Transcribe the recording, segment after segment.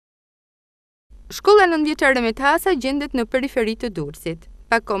Shkolla nëntëvjeçare Met Hasa gjendet në periferi të Durrësit.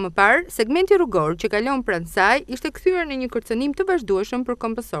 Pak kohë më parë, segmenti rrugor që kalon pranë saj ishte kthyer në një kërcënim të vazhdueshëm për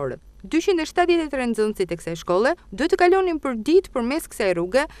komposorët. 273 nxënësit e kësaj shkolle duhet të kalonin për ditë përmes kësaj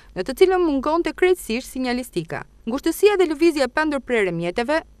rruge, në të cilën mungonte krejtësisht sinjalistika. Ngushtësia dhe lëvizja pa ndërprerje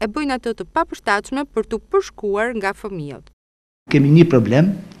mjeteve e bëjnë atë të papërshtatshme për t'u përshkuar nga fëmijët. Kemi një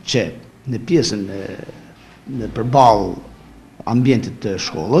problem që në pjesën në përballë ambientit të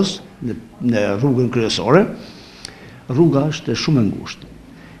shkollës, në rrugën kryesore, rruga është shumë e ngushtë.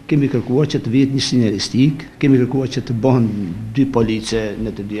 Kemi kërkuar që të vihet një sinjalistik, kemi kërkuar që të bëhen 2 police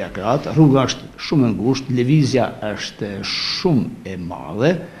në të dyja krahat. Rruga është shumë e ngushtë, lëvizja është shumë e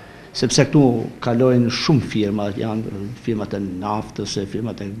madhe, sepse këtu kalojnë shumë firma, janë firmat e naftës,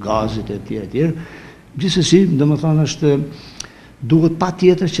 firmat e gazit e tjerë. Gjithsesi, domethënë duhet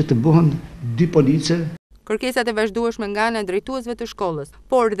patjetër që të bëhen 2 police. Kërkesat e vazhdueshme nga ana e drejtuesve të shkollës,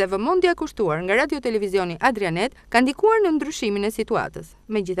 por dhe vëmendja e kushtuar nga radio-televizioni AdriaNet ka ndikuar në ndryshimin e situatës.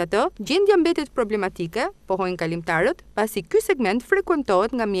 Megjithatë, gjendja mbetet problematike, pohojnë kalimtarët, pasi ky segment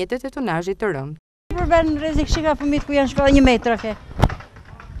frekuentohet nga mjetet e tonazhit të rënd. Përven rrezik shika fëmijët ku janë shkolla 1 metër ke.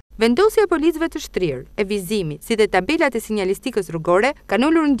 Vendosja e policëve të shtrirë, e vizimit, si dhe tabelat e sinjalistikës rrugore, kanë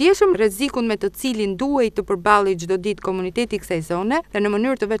ulur ndjeshëm rrezikun me të cilin duhej të përballej çdo ditë komuniteti i kësaj zone dhe në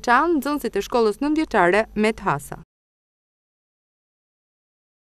mënyrë të veçantë nxënësit e shkollës nëntëvjeçare Met Hasa.